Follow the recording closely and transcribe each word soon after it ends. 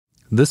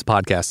This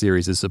podcast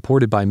series is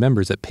supported by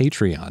members at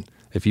Patreon.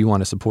 If you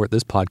want to support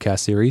this podcast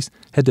series,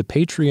 head to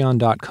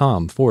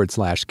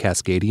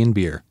patreon.com/Cascadian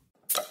Beer.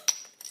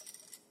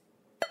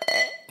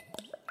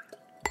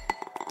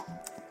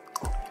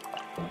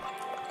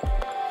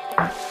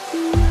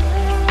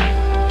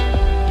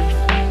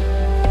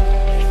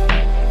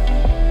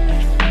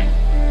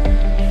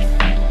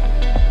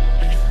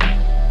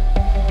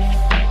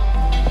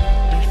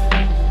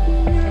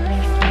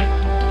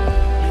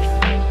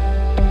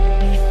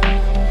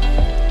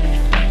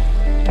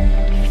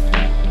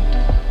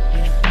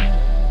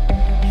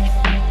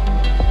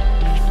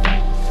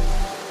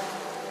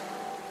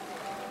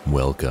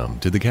 Welcome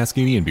to the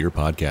Cascadian Beer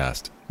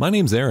Podcast. My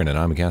name's Aaron and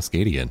I'm a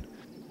Cascadian.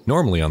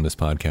 Normally on this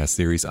podcast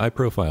series, I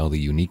profile the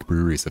unique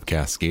breweries of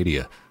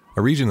Cascadia,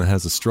 a region that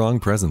has a strong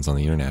presence on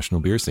the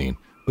international beer scene.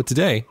 But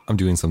today, I'm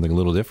doing something a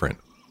little different.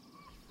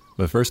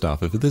 But first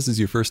off, if this is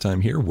your first time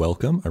here,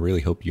 welcome. I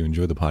really hope you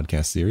enjoy the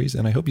podcast series,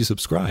 and I hope you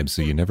subscribe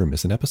so you never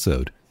miss an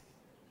episode.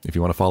 If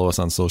you want to follow us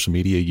on social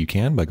media, you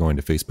can by going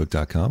to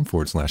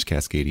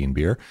facebook.com/Cascadian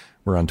Beer.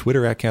 We're on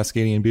Twitter at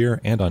Cascadian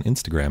Beer and on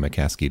Instagram at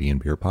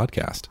Cascadian Beer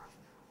Podcast.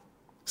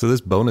 So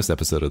this bonus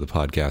episode of the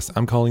podcast,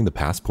 I'm calling the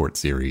Passport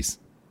Series.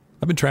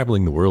 I've been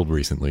traveling the world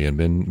recently and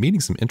been meeting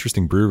some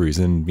interesting breweries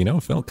and,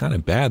 felt kind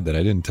of bad that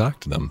I didn't talk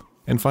to them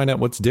and find out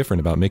what's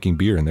different about making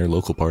beer in their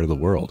local part of the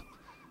world.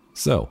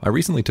 So I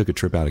recently took a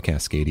trip out of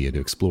Cascadia to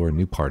explore a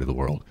new part of the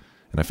world,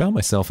 and I found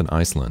myself in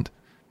Iceland,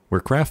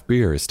 where craft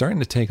beer is starting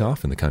to take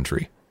off in the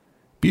country.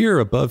 Beer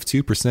above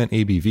 2%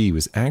 ABV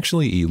was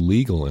actually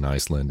illegal in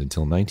Iceland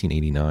until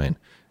 1989,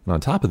 and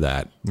on top of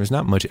that, there's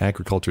not much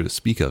agriculture to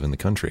speak of in the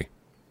country.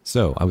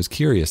 So I was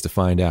curious to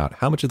find out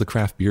how much of the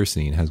craft beer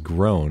scene has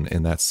grown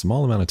in that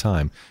small amount of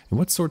time and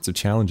what sorts of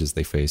challenges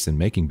they face in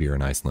making beer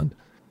in Iceland.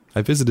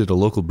 I visited a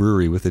local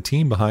brewery with a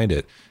team behind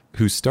it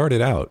who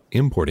started out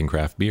importing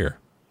craft beer.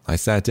 I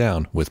sat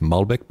down with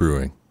Malbec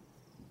Brewing.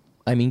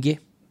 I'm Ingi.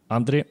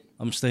 Andri.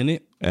 I'm Steini.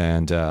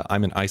 And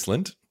I'm in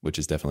Iceland, which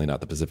is definitely not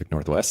the Pacific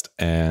Northwest.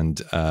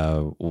 And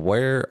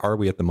where are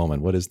we at the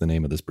moment? What is the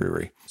name of this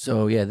brewery?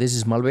 So this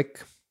is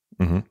Malbec.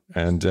 Mm-hmm.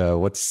 And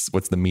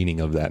what's the meaning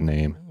of that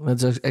name?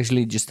 It's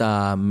actually just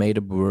a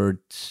made-up word.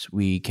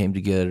 We came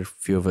together, a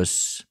few of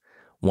us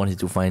wanted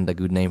to find a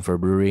good name for a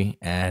brewery,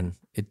 and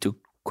it took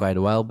quite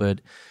a while,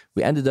 but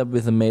we ended up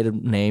with a made-up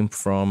name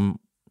from,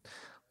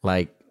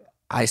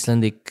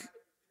 Icelandic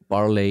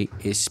barley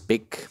is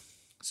big.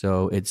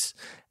 So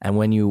and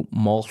when you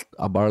malt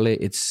a barley,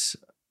 it's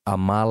a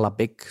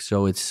malabik,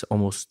 so it's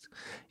almost,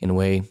 in a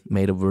way,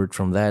 made-up word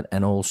from that,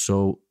 and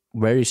also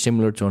very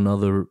similar to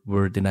another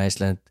word in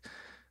Iceland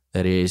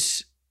that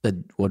is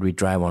what we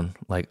drive on,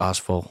 like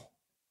asphalt.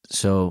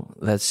 So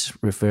that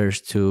refers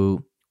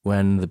to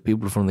when the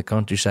people from the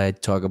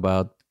countryside talk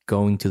about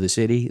going to the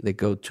city, they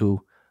go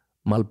to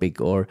Malbik,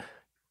 or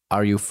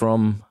are you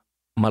from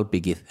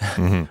Malbikið,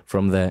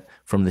 from the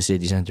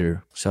city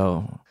center.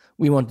 So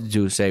we wanted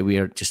to say we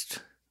are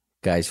just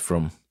guys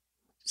from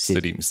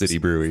city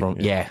brewery.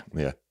 Yeah.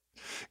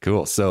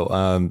 Cool.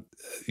 So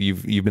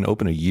you've been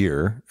open a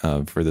year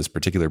for this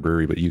particular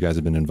brewery, but you guys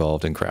have been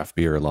involved in craft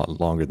beer a lot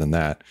longer than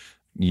that.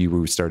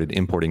 You started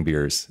importing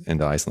beers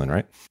into Iceland,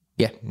 right?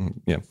 Yeah.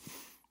 Yeah.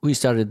 We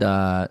started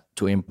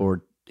to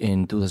import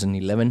in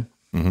 2011.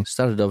 Mm-hmm.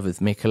 Started off with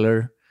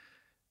Mikkeller,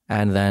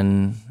 and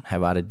then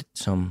have added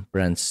some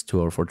brands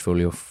to our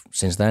portfolio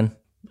since then.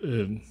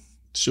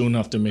 Soon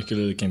after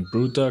Mikkeller came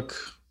Brewdog,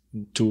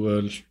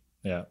 Tuel,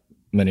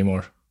 many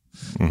more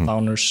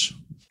founders.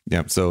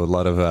 Yeah, so a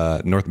lot of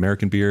North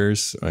American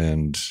beers,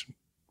 and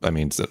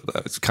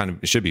it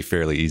should be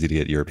fairly easy to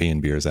get European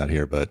beers out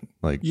here, but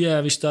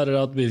we started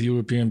out with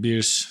European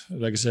beers,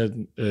 like I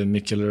said,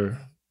 Mikkeller,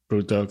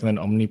 Brewdog, then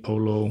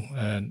Omnipolo,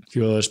 and a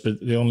few others. But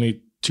the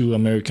only two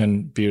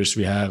American beers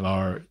we have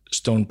are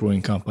Stone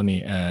Brewing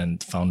Company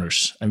and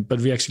Founders.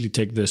 But we actually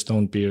take the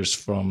Stone beers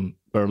from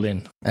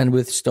Berlin. And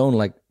with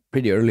Stone,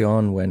 pretty early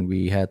on, when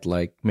we had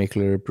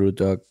Mikkeller,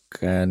 Brewdog,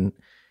 and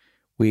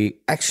we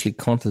actually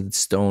contacted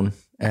Stone.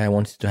 I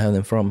wanted to have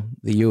them from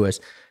the US,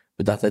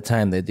 but at that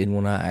time they didn't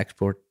want to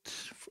export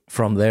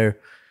from there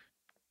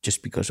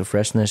just because of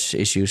freshness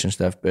issues and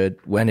stuff.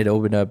 But when it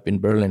opened up in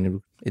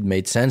Berlin, it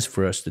made sense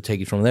for us to take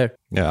it from there.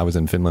 Yeah, I was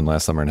in Finland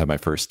last summer and had my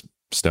first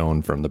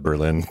Stone from the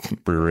Berlin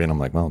brewery, and I'm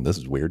like, well, this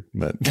is weird.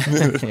 But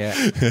yeah.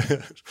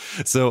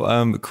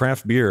 So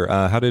craft beer,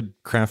 how did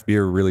craft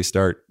beer really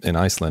start in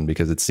Iceland?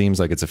 Because it seems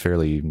like it's a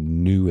fairly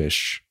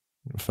newish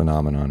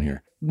phenomenon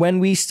here. When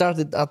we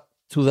started at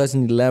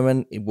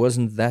 2011, it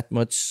wasn't that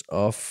much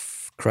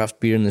of craft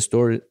beer in the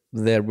store.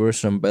 There were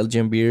some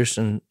Belgian beers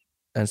and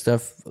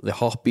stuff. The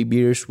hoppy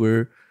beers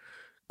were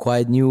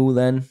quite new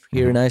then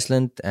here in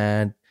Iceland.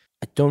 And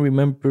I don't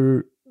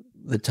remember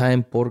the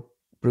time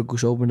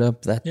Borgus opened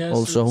up. That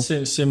also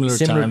similar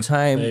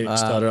time. They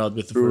started out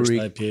with the brewery.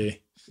 First IPA.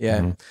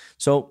 Yeah.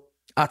 So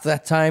at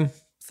that time,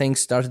 things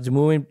started to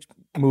move.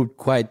 Moved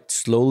quite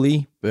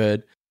slowly,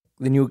 but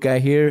the new guy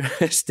here,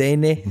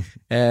 Steini,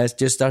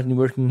 just started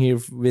working here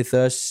with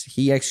us.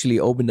 He actually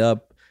opened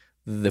up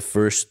the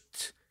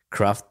first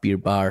craft beer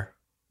bar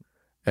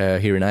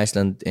here in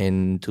Iceland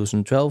in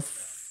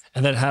 2012.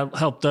 And that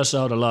helped us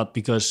out a lot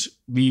because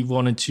we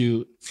wanted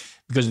to,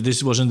 because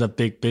this wasn't a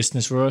big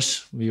business for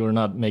us. We were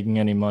not making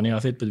any money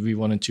off it, but we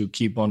wanted to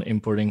keep on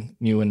importing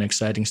new and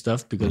exciting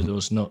stuff because there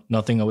was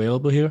nothing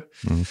available here.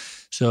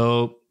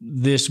 So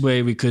this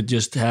way we could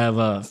just have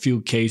a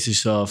few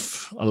cases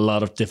of a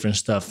lot of different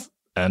stuff,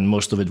 and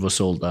most of it was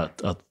sold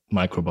at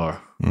Microbar.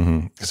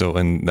 So,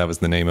 and that was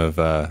the name of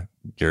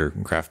your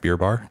craft beer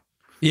bar?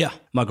 Yeah,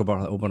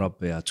 Microbar opened up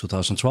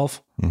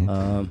 2012.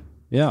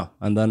 Yeah,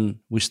 and then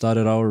we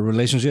started our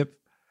relationship,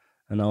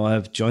 and now I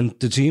have joined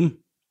the team.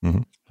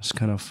 It's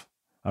kind of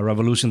a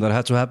revolution that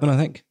had to happen, I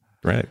think.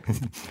 Right.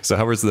 So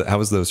how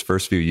was those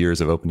first few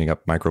years of opening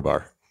up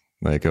Microbar?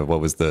 Like, what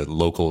was the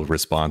local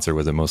response, or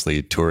was it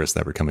mostly tourists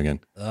that were coming in?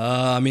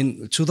 I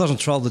mean,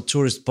 2012, the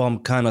tourist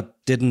bump kind of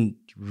didn't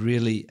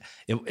really.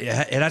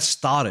 It had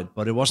started,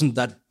 but it wasn't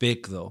that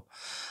big though.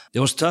 It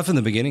was tough in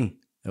the beginning.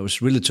 It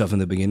was really tough in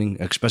the beginning,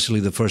 especially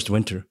the first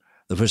winter.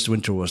 The first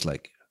winter was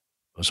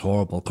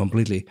horrible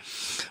completely,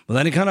 but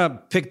then it kind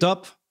of picked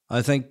up.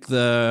 I think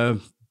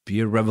the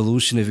beer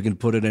revolution, if you can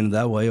put it in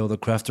that way, or the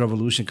craft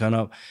revolution, kind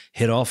of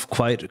hit off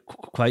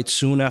quite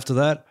soon after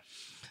that.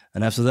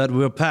 And after that, we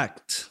were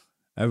packed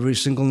every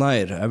single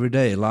night, every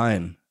day,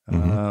 line.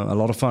 A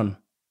lot of fun.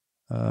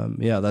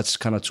 That's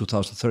kind of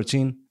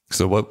 2013.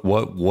 So what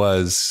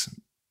was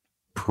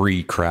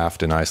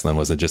pre-craft in Iceland?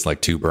 Was it just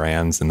like two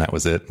brands and that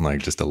was it?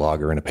 Like just a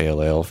lager and a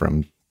pale ale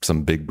from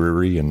some big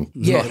brewery? And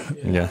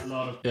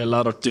a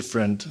lot of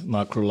different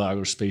macro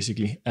lagers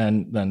basically,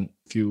 and then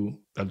a few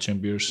Belgian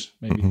beers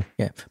maybe.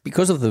 Yeah,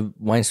 because of the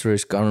wine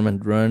storage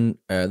government run,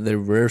 there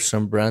were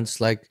some brands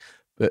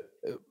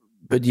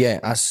but yeah,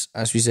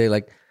 as we say,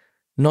 like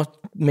not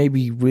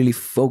maybe really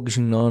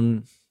focusing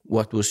on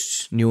what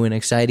was new and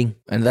exciting.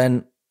 And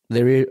then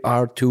there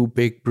are two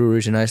big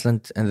breweries in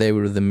Iceland, and they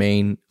were the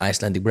main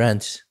Icelandic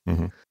brands.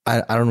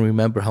 I don't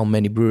remember how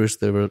many brewers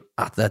there were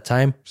at that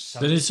time.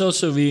 But it's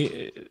also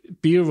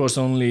beer was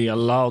only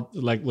allowed,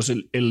 was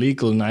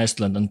illegal in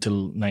Iceland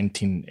until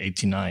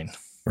 1989.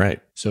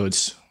 Right. So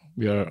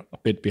we are a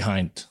bit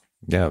behind.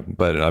 Yeah,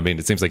 but I mean,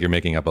 it seems like you're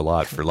making up a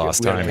lot for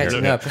lost time.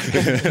 Catching up.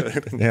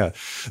 Yeah.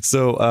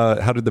 So,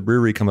 how did the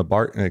brewery come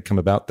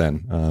about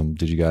then?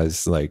 Did you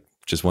guys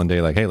just one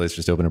day hey, let's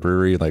just open a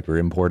brewery? Like we're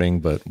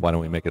importing, but why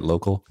don't we make it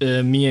local?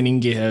 Me and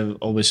Inge have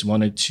always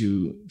wanted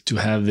to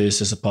have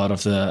this as a part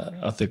of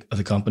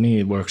the company.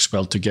 It works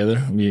well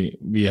together.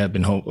 We had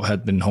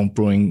been home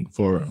brewing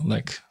for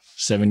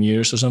 7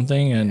 years or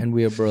something, and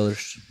we are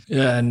brothers.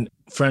 Yeah, and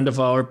friend of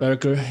our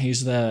Berker,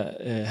 he's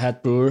the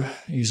head brewer.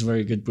 He's a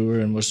very good brewer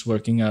and was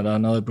working at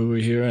another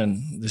brewery here,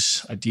 and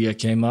this idea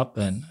came up.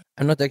 And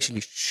I'm not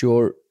actually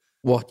sure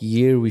what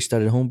year we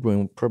started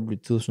homebrewing, probably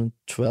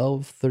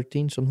 2012,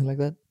 13, something like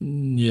that.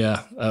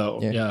 Yeah.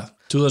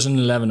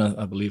 2011,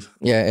 I believe.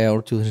 Yeah,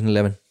 or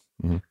 2011.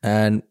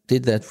 And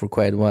did that for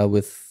quite a while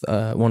with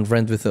one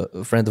friend, with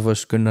a friend of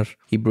us, Gunnar.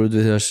 He brewed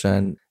with us,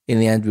 and in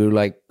the end, we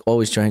were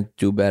always trying to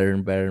do better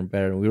and better and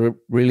better. We were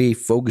really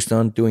focused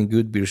on doing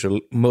good beer.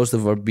 So most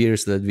of our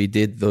beers that we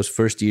did those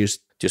first years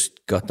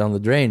just got down the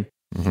drain.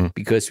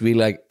 Because we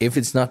if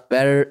it's not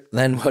better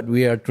than what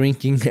we are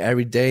drinking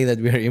every day that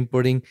we are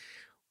importing,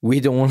 we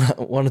don't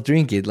want to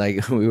drink it.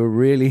 We were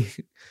really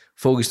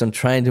focused on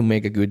trying to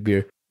make a good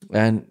beer.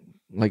 And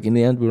in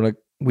the end, we were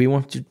we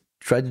want to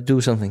try to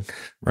do something.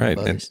 Right.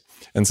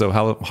 And so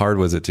how hard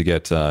was it to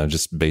get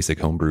just basic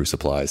homebrew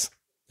supplies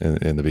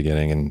in the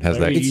beginning? And has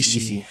Very that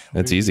easy.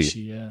 It's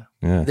easy.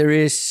 Yeah. There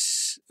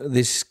is,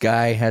 this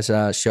guy has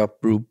a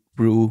shop,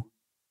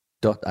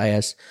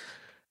 brew.is,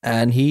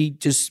 and he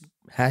just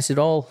has it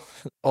all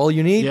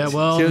you need. Yeah,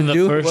 well, to in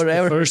do the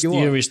whatever first you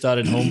year want. we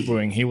started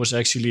homebrewing, he was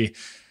actually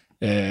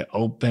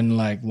open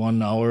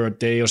 1 hour a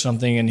day or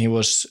something, and he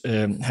was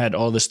had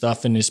all the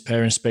stuff in his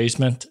parents'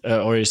 basement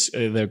or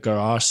their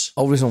garage.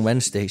 Always on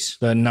Wednesdays.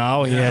 But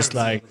now he has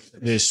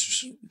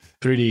this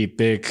pretty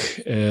big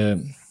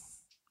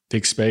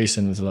space,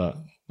 and it's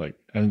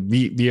and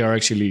we are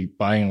actually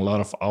buying a lot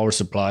of our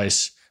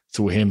supplies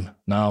through him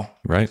now.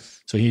 Right.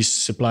 So he's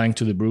supplying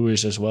to the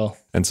breweries as well.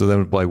 And so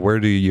then where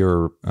do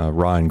your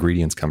raw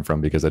ingredients come from?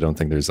 Because I don't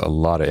think there's a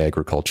lot of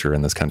agriculture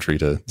in this country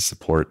to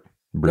support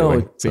brewing.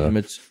 No, it's pretty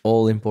much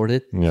all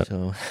imported. Yeah.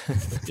 So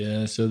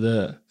Yeah, so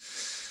the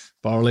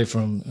barley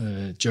from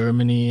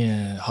Germany,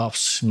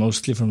 hops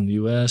mostly from the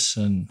US,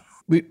 and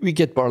we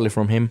get barley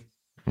from him.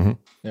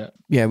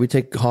 Yeah, we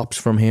take hops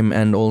from him,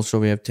 and also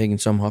we have taken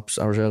some hops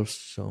ourselves.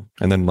 So,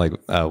 and then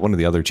one of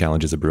the other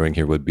challenges of brewing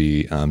here would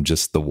be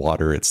just the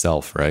water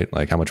itself, right?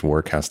 How much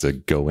work has to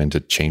go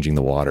into changing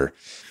the water?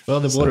 well,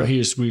 the water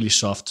here is really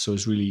soft, so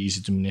it's really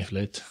easy to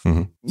manipulate.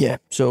 yeah,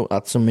 so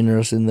add some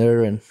minerals in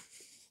there, and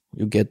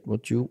you get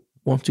what you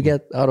want to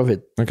get out of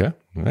it. Okay.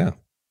 Yeah,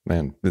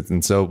 man.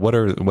 And so what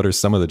are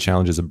some of the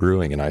challenges of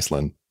brewing in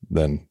Iceland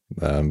then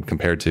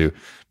compared to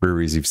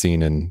breweries you've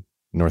seen in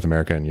North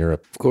America and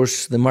Europe? Of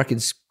course, the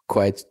market's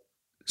quite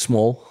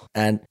small,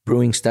 and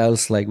brewing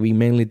styles like we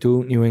mainly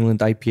do, New England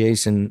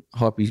IPAs and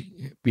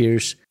hoppy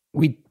beers,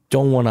 we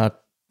don't want to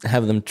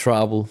have them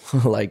travel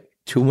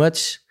too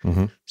much.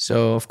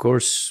 So of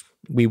course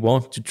we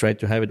want to try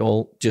to have it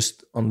all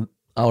just on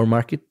our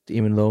market,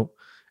 even though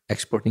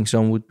exporting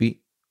some would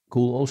be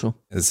cool also.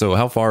 So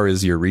how far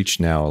is your reach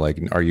now? Like,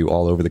 are you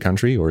all over the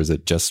country, or is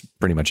it just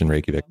pretty much in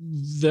Reykjavik?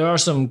 There are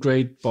some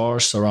great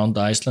bars around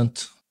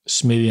Iceland.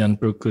 Smiðjan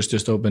Brugghús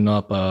just opened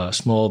up a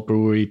small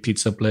brewery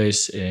pizza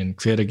place in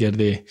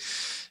Hveragerði,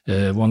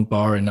 one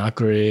bar in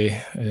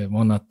Akureyri,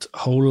 one at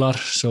Hólar.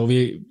 So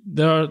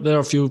there are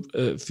a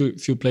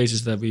few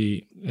places that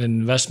we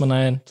in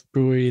Vestmannaeyjar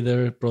brewery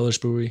there, Brothers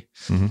Brewery.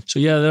 So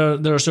yeah,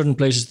 there are certain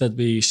places that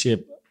we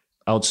ship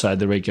outside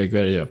the Reykjavik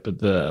area, but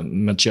the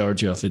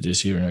majority of it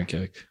is here in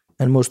Reykjavik.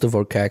 And most of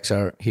our kegs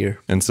are here.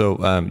 And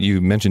so you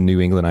mentioned New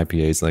England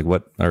IPAs. Like,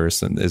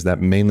 is that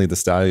mainly the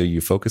style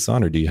you focus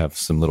on, or do you have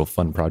some little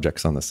fun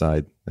projects on the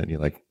side that you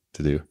like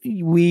to do?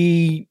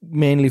 We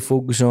mainly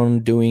focus on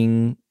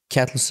doing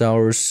kettle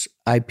sours,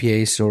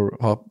 IPAs or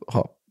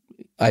hop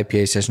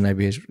IPAs, session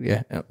IPAs,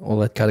 yeah, all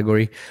that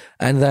category.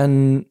 And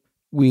then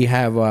we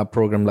have a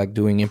program like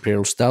doing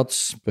imperial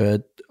stouts,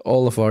 but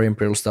all of our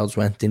imperial stouts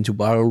went into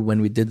barrel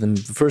when we did them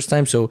the first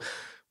time. So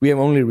we have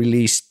only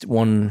released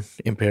one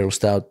imperial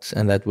stout,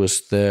 and that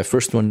was the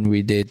first one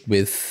we did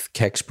with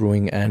Kex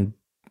Brewing and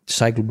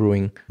Cycle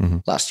Brewing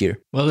last year.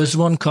 Well, there's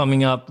one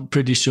coming up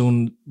pretty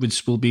soon,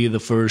 which will be the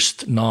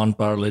first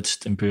non-barrel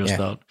aged imperial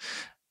stout.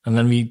 And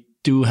then we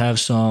do have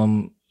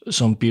some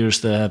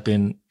beers that have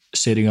been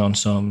sitting on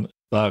some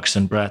box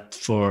and bread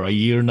for a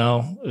year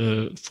now,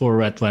 4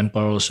 red wine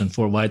barrels and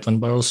 4 white wine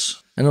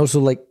barrels. And also,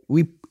 like,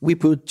 we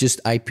put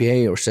just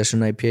IPA or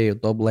session IPA or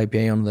double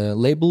IPA on the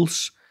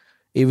labels,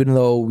 even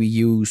though we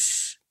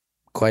use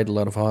quite a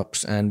lot of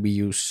hops and we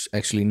use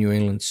actually New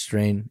England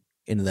strain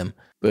in them.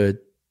 But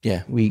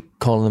yeah, we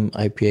call them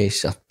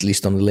IPAs, at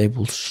least on the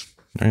labels.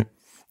 Right.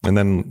 And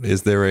then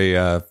is there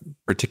a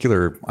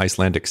particular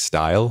Icelandic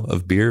style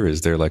of beer?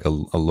 Is there like a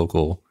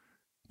local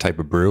type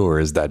of brew, or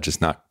is that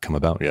just not come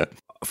about yet?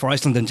 For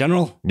Iceland in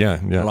general? Yeah.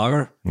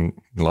 Lager?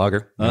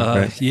 Lager.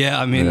 Right. Yeah,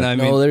 I mean,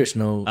 No, there is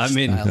no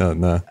style.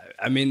 No.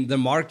 I mean, the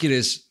market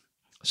is...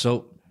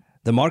 So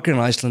the market in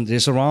Iceland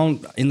is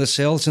around, in the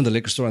sales in the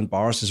liquor store and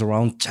bars, is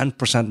around 10%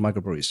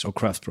 microbreweries or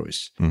craft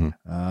breweries.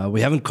 We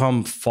haven't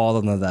come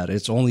farther than that.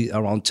 It's only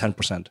around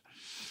 10%.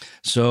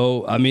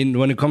 So, I mean,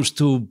 when it comes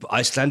to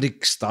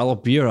Icelandic style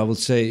of beer, I would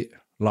say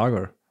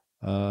lager.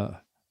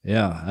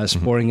 Yeah, as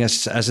boring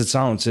as it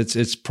sounds,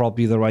 it's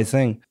probably the right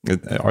thing.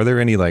 Are there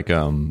any like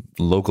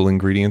local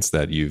ingredients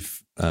that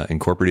you've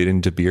incorporated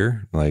into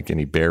beer, like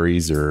any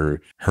berries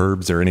or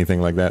herbs or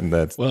anything like that?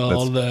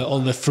 All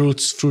the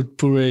fruit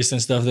purees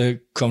and stuff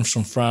that comes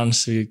from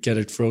France. We get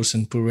it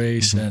frozen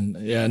purees, and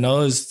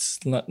it's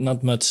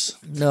not much.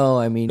 No,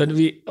 I mean, but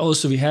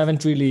we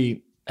haven't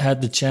really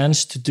had the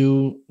chance to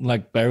do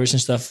like berries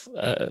and stuff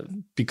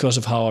because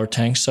of how our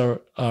tanks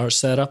are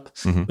set up.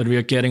 But we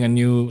are getting a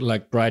new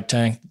like bright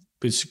tank,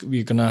 which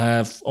we're gonna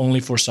have only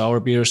for sour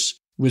beers,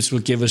 which will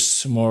give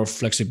us more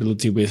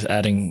flexibility with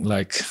adding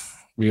like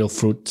real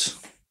fruit.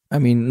 I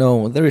mean,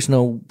 no, there is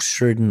no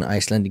certain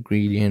Icelandic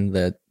ingredient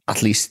that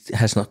at least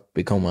has not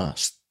become a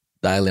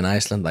style in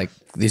Iceland. Like,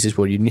 this is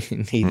what you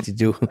need to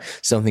do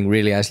something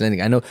really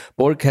Icelandic. I know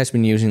Borg has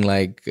been using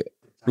like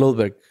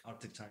Blóðberg.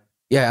 Arctic time.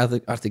 Yeah,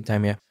 Arctic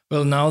time, yeah.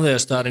 Well, now they're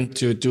starting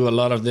to do a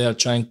lot of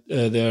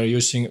they're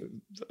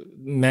using,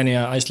 many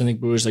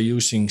Icelandic brewers are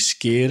using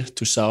skyr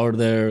to sour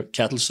their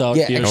kettle sour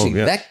beers. Actually,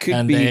 that could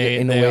and be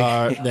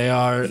they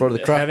are for the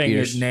craft having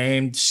beers. it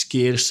named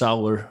skyr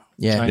sour.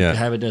 Yeah. Trying to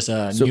have it as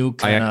a new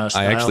kind of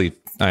style.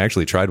 I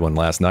actually tried one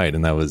last night,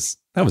 and that was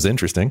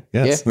interesting.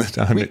 Yes.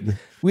 Yeah.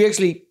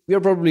 we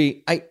are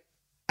probably,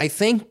 I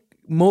think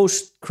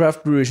most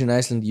craft brewers in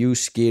Iceland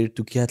use skyr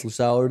to kettle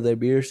sour their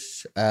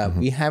beers.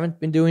 We haven't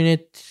been doing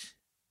it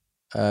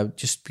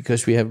just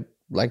because we have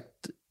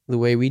liked the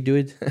way we do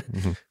it.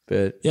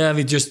 But yeah,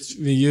 we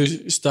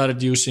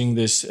started using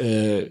this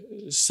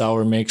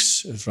sour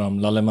mix from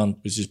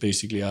Lallemand, which is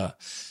basically a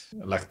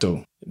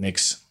lacto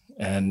mix,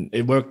 and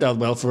it worked out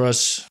well for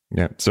us.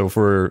 Yeah. So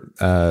for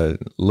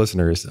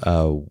listeners,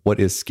 what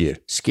is skyr?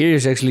 Skyr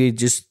is actually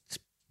just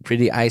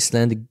pretty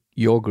Icelandic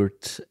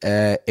yogurt.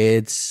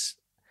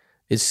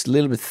 It's a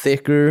little bit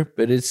thicker,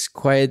 but it's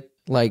quite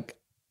like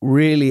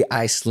really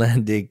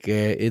Icelandic.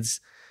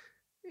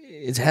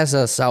 It has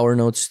a sour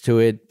notes to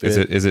it.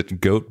 Is it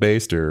goat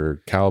based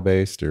or cow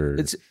based or?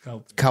 It's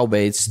cow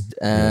based,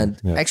 and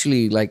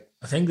actually, like,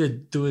 I think they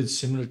do it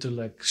similar to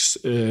like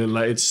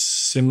it's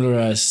similar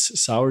as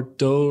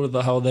sourdough.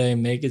 How they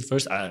make it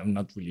first. I'm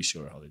not really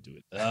sure how they do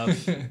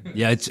it.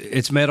 Yeah,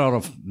 it's made out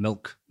of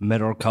milk,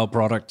 made out of cow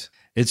product.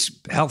 It's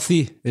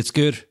healthy. It's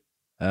good.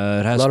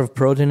 It has a lot of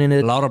protein in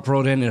it. A lot of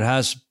protein. It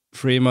has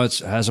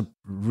a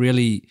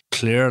really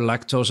clear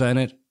lactose in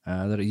it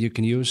that you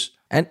can use.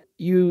 And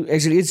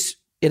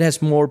it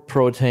has more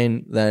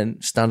protein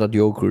than standard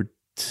yogurt.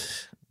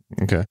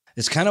 Okay.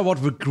 It's kind of what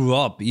we grew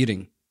up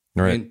eating.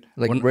 Right.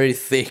 I mean, very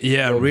thick.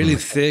 Yeah, really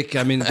thick.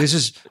 I mean, this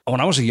is,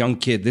 when I was a young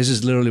kid, this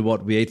is literally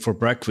what we ate for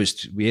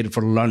breakfast. We ate it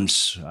for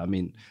lunch. I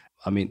mean,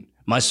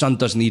 My son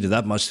doesn't eat it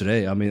that much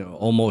today. I mean,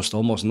 almost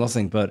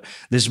nothing. But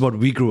this is what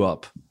we grew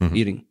up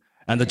eating,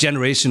 and the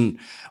generation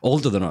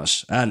older than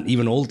us, and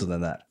even older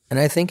than that. And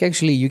I think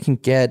actually you can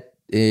get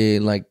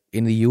like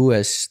in the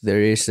US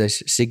there is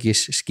this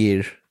Sigis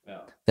Skyr.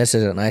 That's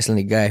an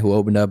Icelandic guy who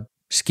opened up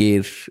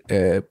Skyr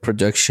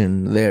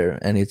production there,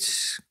 and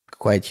it's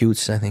quite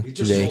huge, I think,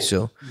 today.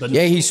 Sold. So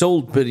he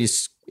sold, but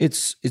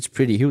it's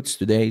pretty huge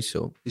today.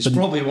 So He's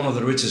probably one of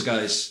the richest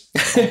guys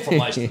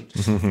from Iceland.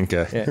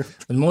 Okay. yeah.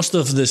 And most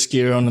of the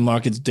skyr on the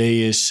market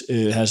today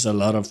has a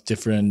lot of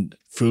different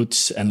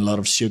fruits and a lot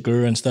of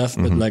sugar and stuff.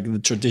 But like the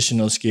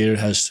traditional skyr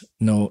has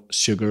no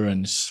sugar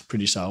and it's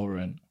pretty sour.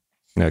 And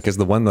Yeah, because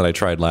the one that I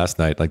tried last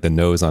night, like the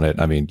nose on it,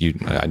 I mean,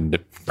 I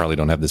probably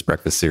don't have this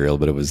breakfast cereal,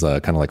 but it was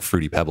kind of like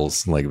Fruity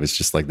Pebbles. Like it was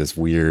just like this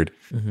weird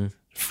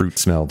fruit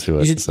smell to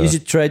it. You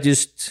should try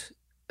just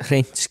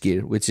hreint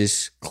skyr, which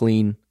is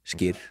clean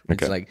skyr.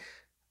 It's Okay. like,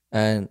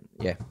 and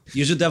yeah.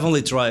 You should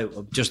definitely try.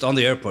 Just on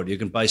the airport, you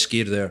can buy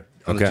skyr there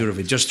on the Okay.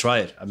 Turfi. Just try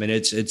it. I mean,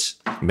 it's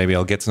Maybe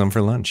I'll get some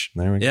for lunch.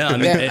 There we go. yeah. I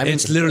mean, Yeah, I mean-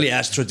 it's literally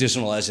as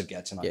traditional as it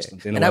gets in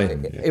Iceland. In And a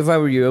way. if I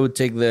were you, I would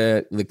take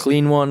the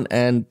clean one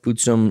and put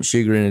some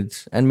sugar in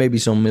it and maybe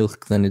some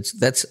milk. Then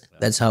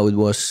that's how it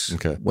was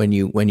Okay. when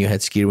you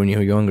had skyr when you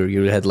were younger.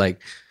 You had like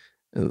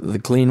the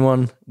clean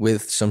one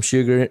with some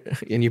sugar,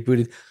 and you put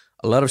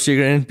a lot of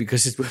sugar in it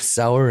because it was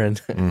sour. And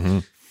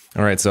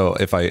All right. So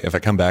if I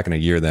come back in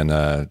a year, then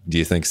do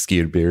you think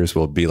skyr beers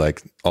will be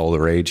like all the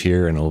rage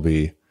here and it'll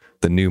be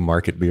the new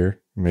market beer?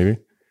 Maybe.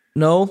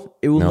 no,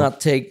 it will No. not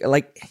take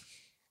like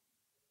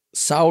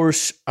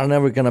sours are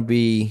never gonna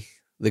be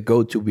the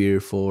go-to beer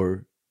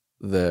for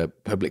the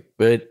public,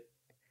 but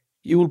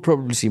you will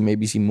probably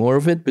see more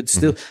of it. But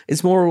still,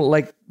 it's more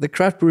like the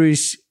craft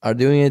breweries are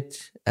doing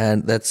it,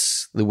 and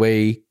that's the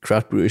way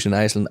craft breweries in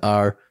Iceland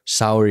are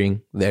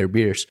souring their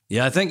beers.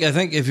 Yeah, I think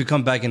if you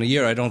come back in a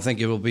year, I don't think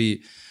it will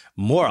be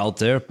more out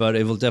there, but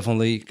it will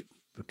definitely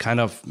kind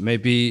of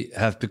maybe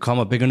have become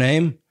a bigger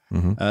name.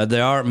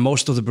 There are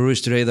most of the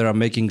breweries today that are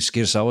making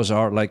skyr sours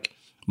are like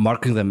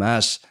marketing them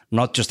as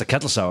not just a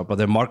kettle sour, but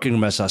they're marketing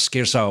them as a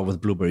skyr sour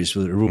with blueberries,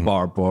 with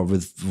rhubarb, or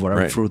with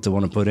whatever Right. fruit they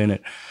want to put in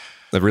it.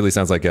 That really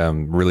sounds like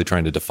really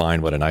trying to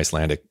define what an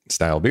Icelandic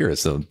style beer is.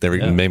 So there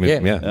we maybe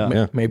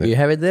yeah. Maybe you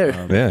have it there.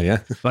 Yeah.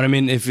 But I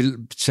mean, if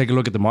you take a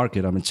look at the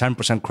market, I mean,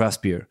 10%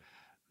 craft beer,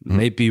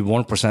 maybe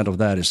 1% of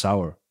that is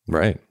sour.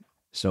 Right.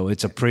 So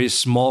it's a pretty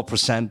small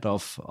percent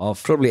of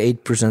Probably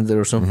 8%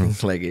 or something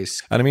like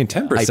is And I mean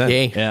 10%.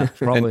 IPA. yeah,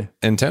 probably.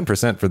 And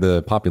 10% for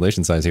the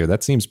population size here,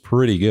 that seems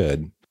pretty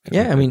good.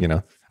 Yeah,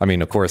 I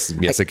mean, of course,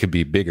 yes, it could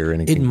be bigger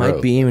and it can might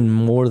grow. be even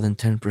more than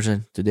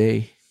 10%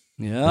 today.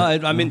 Yeah,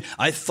 I mean,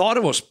 I thought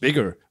it was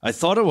bigger. I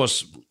thought it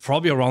was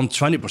probably around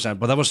 20%,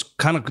 but that was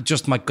kind of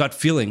just my gut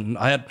feeling.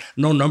 I had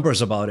no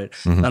numbers about it.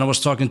 And I was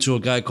talking to a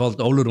guy called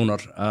Ole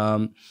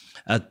Runar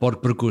at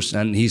Borg Brugus,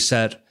 and he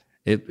said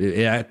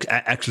it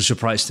actually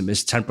surprised him.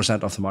 It's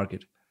 10% of the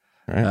market.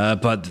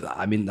 But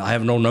I mean, I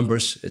have no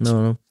numbers. It's,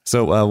 No.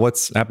 So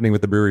what's happening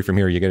with the brewery from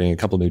here? Are you getting a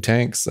couple new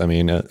tanks? I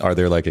mean, are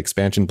there like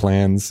expansion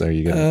plans? Are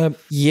you going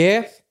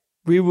Yeah,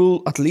 we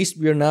will. At least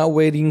we are now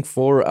waiting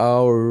for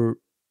our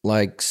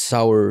like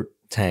sour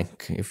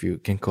tank, if you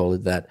can call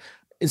it that.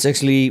 It's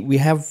actually we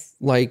have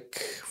like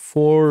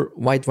 4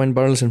 white wine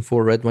barrels and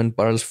 4 red wine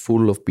barrels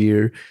full of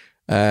beer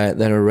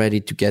that are ready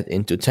to get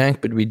into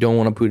tank, but we don't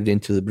want to put it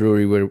into the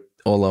brewery where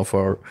all of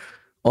our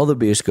other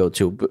beers go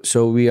to.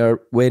 So we are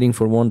waiting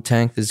for one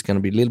tank that's going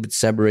to be a little bit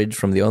separated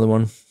from the other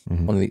one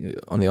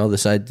on the other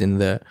side in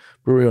the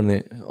brewery on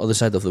the other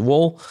side of the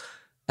wall.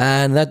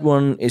 And that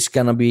one is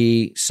going to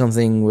be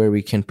something where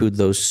we can put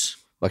those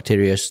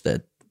bacteria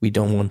that we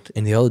don't want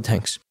in the other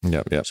tanks.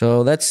 Yeah.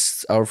 So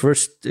that's our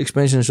first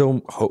expansion.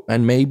 So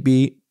and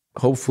maybe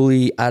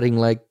hopefully adding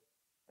like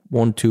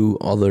 1-2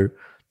 other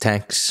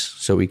tanks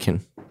so we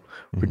can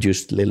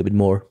produce a little bit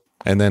more.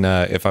 And then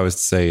if I was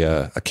to say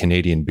a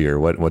Canadian beer,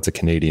 what's a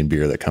Canadian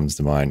beer that comes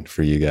to mind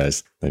for you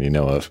guys that you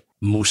know of?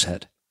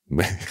 Moosehead.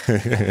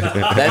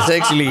 That's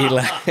actually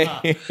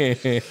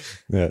like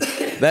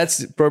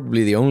that's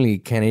probably the only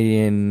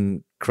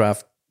Canadian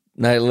craft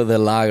the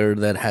lager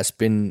that has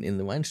been in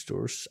the wine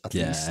stores at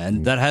least. Yeah,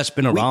 and that has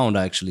been around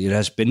actually. It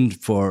has been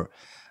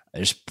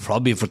it's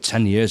probably for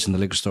 10 years in the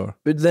liquor store.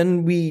 But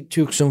then we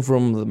took some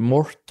from the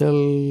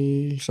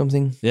Mortal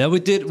something Yeah, we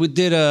did.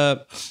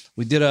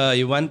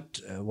 You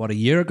went, a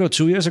year ago,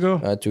 2 years ago?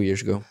 2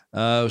 years ago.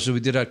 So we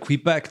did a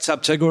Quebec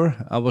Tap Tegor.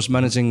 I was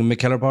managing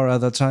Mikkeller Bar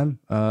at that time.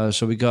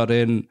 So we got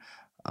in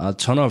a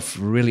ton of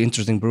really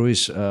interesting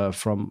breweries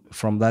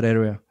from that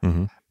area.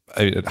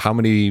 How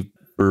many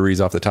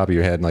breweries off the top of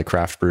your head, like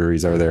craft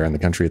breweries, are there in the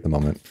country at the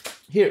moment?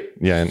 Here.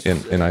 Yeah,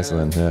 in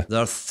Iceland. Yeah. There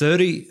are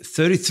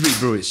 33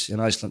 breweries in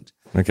Iceland.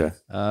 Okay.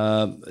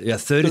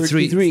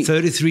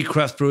 33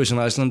 craft breweries in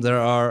Iceland. There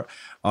are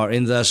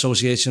in the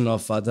association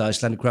of the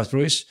Icelandic craft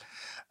breweries.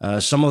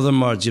 Some of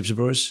them are gypsy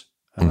breweries.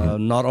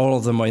 Not all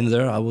of them are in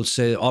there. I would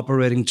say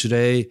operating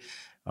today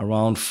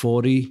around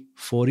 40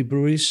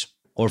 breweries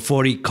or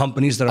 40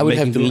 companies that are I would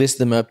making have to beer. list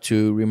them up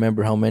to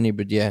remember how many,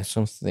 but yeah,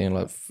 something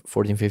like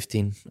 14,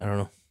 15. I don't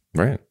know.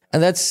 Right.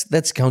 And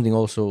that's counting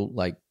also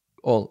like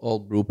all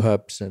brew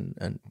pubs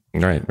and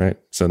Right.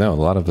 So now a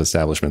lot of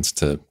establishments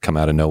to come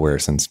out of nowhere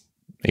since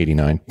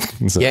 89.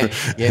 So, yeah.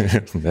 yeah.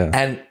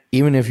 And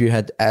even if you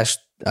had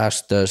asked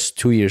us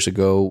 2 years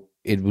ago,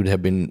 it would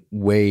have been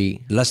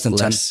way Less than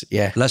 10.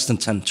 Yeah. Less than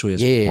 10, 2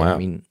 years. Yeah. Wow. I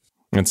mean,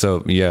 And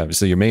so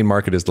your main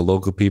market is the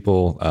local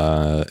people,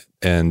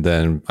 and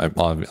then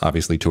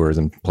obviously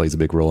tourism plays a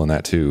big role in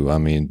that too. I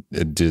mean,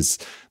 does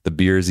the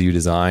beers you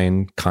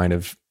design kind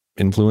of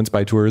influenced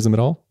by tourism at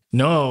all?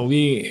 No,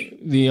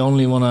 we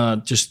only want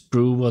to just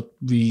brew what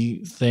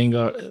we think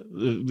are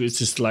it's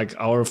just like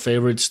our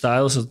favorite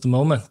styles at the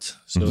moment.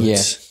 So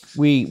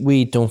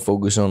we don't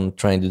focus on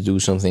trying to do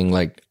something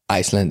like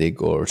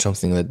Icelandic or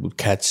something that would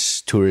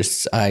catch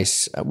tourists'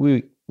 eyes.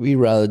 We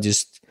rather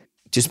just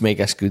make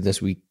as good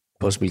as we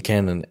possibly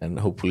can, and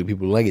hopefully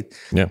people like it.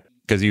 Yeah,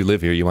 because you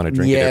live here, you want to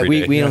drink it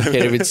every day. We don't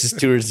care if it's just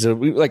tourists. So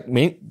we like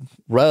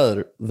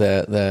rather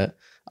the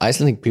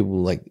Icelandic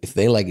people, like if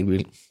they like it,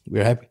 we're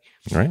happy.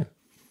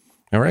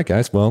 All right,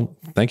 guys. Well,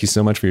 thank you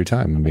so much for your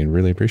time. I mean,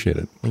 really appreciate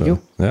it. Thank you.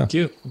 Yeah. Thank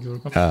you. You're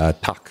welcome.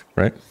 Talk,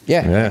 right?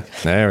 Yeah.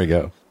 There we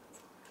go.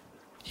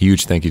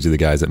 Huge thank you to the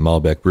guys at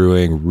Malbec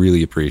Brewing.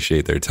 Really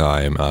appreciate their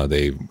time.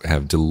 They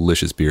have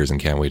delicious beers and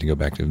can't wait to go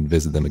back and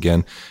visit them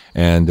again.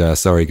 And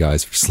sorry,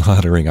 guys, for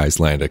slaughtering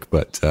Icelandic,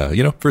 but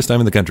first time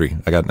in the country.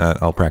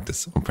 I'll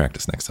practice. I'll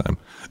practice next time.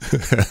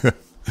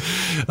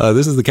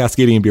 This is the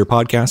Cascadian Beer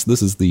Podcast.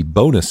 This is the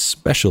bonus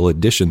special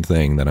edition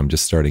thing that I'm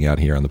just starting out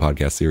here on the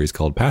podcast series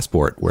called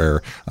Passport,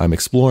 where I'm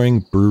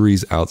exploring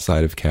breweries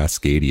outside of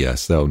Cascadia.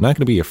 So not going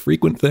to be a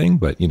frequent thing,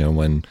 but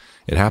when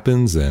it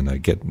happens and I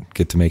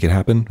get to make it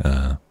happen,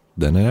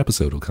 then an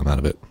episode will come out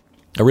of it.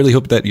 I really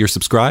hope that you're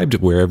subscribed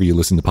wherever you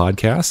listen to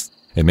podcasts.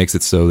 It makes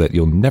it so that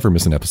you'll never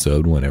miss an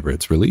episode whenever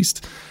it's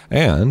released.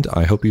 And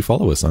I hope you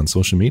follow us on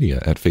social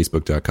media at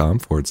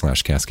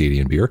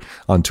facebook.com/Cascadian Beer,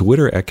 on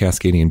Twitter at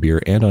Cascadian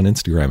Beer, and on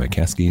Instagram at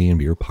Cascadian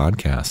Beer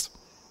Podcast.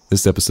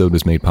 This episode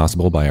was made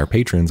possible by our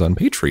patrons on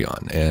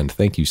Patreon. And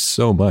thank you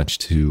so much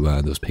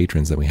to those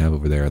patrons that we have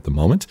over there at the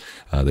moment.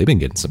 They've been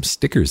getting some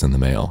stickers in the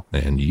mail,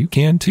 and you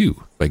can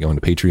too by going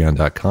to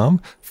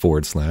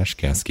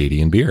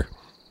patreon.com/Cascadian Beer.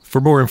 For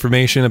more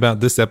information about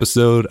this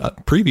episode,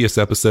 previous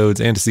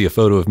episodes, and to see a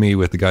photo of me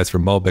with the guys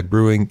from Malbec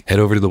Brewing, head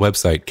over to the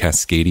website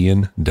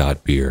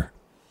cascadian.beer.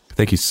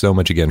 Thank you so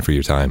much again for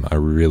your time. I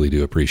really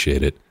do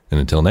appreciate it. And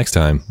until next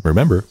time,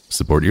 remember,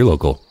 support your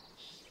local.